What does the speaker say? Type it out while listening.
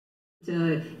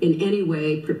In any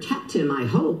way protect him, I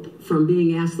hope, from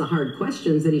being asked the hard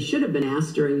questions that he should have been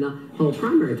asked during the whole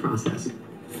primary process.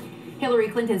 Hillary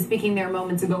Clinton speaking there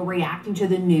moments ago, reacting to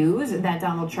the news that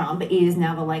Donald Trump is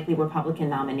now the likely Republican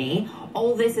nominee.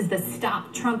 All this as the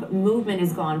Stop Trump movement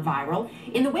has gone viral.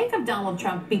 In the wake of Donald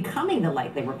Trump becoming the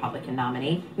likely Republican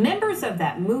nominee, members of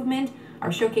that movement are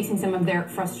showcasing some of their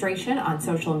frustration on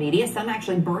social media, some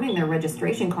actually burning their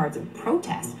registration cards in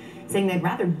protest, saying they'd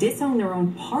rather disown their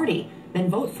own party than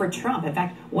vote for Trump. In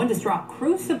fact, one distraught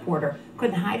Cruz supporter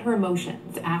couldn't hide her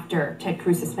emotions after Ted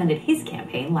Cruz suspended his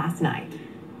campaign last night.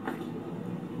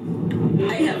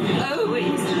 I have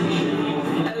always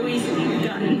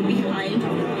gotten behind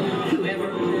whoever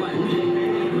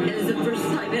won. It is the first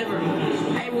time ever.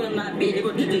 I will not be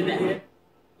able to do that.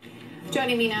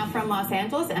 Joining me now from Los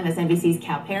Angeles, MSNBC's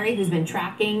Cal Perry, who's been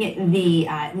tracking the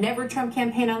Never Trump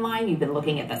campaign online. You've been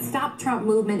looking at the Stop Trump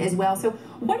movement as well. So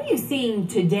what are you seeing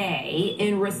today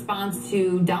in response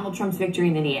to Donald Trump's victory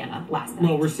in Indiana last night?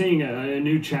 Well, we're seeing a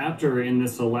new chapter in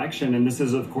this election, and this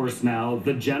is, of course, now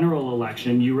the general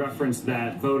election. You referenced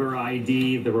that voter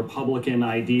ID, the Republican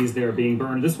IDs there being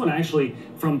burned. This one actually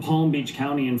from Palm Beach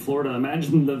County in Florida.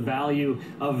 Imagine the value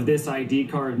of this ID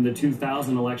card in the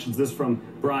 2000 elections. This from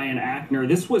Brian Ackner.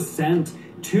 This was sent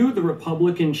to the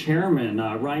Republican chairman,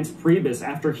 Reince Priebus,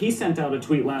 after he sent out a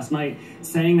tweet last night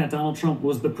saying that Donald Trump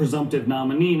was the presumptive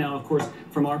nominee. Now, of course,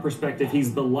 from our perspective,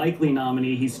 he's the likely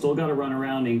nominee. He's still got to run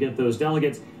around and get those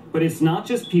delegates. But it's not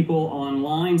just people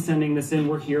online sending this in.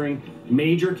 We're hearing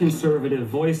major conservative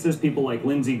voices, people like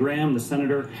Lindsey Graham, the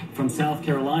senator from South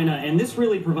Carolina. And this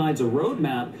really provides a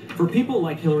roadmap for people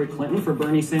like Hillary Clinton, for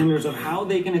Bernie Sanders, of how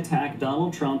they can attack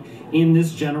Donald Trump in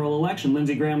this general election.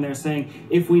 Lindsey Graham there saying,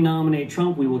 if we nominate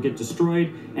Trump, we will get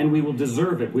destroyed and we will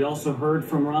deserve it. We also heard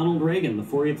from Ronald Reagan, the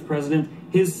 40th president,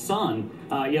 his son,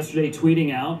 yesterday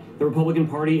tweeting out, the Republican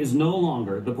Party is no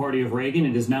longer the party of Reagan.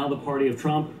 It is now the party of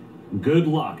Trump. Good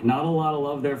luck. Not a lot of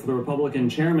love there for the Republican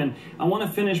chairman. I want to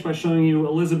finish by showing you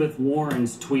Elizabeth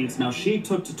Warren's tweets. Now, she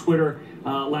took to Twitter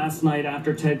last night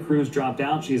after Ted Cruz dropped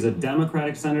out. She's a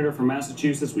Democratic senator from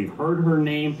Massachusetts. We've heard her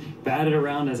name batted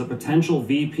around as a potential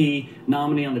VP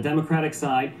nominee on the Democratic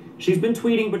side. She's been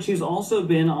tweeting, but she's also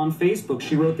been on Facebook.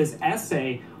 She wrote this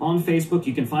essay on Facebook.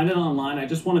 You can find it online. I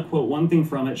just want to quote one thing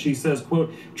from it. She says,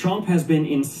 quote, Trump has been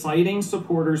inciting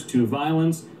supporters to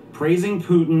violence, praising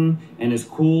Putin, and is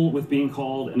cool with being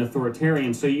called an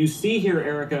authoritarian. So you see here,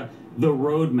 Erica, the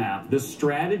roadmap, the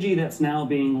strategy that's now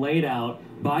being laid out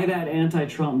by that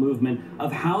anti-Trump movement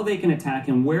of how they can attack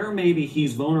him, where maybe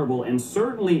he's vulnerable, and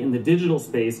certainly in the digital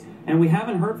space. And we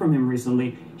haven't heard from him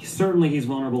recently. Certainly he's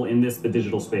vulnerable in the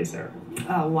digital space there.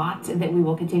 A lot that we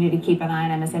will continue to keep an eye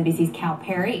on. MSNBC's Cal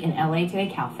Perry in LA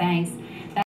today. Cal, thanks.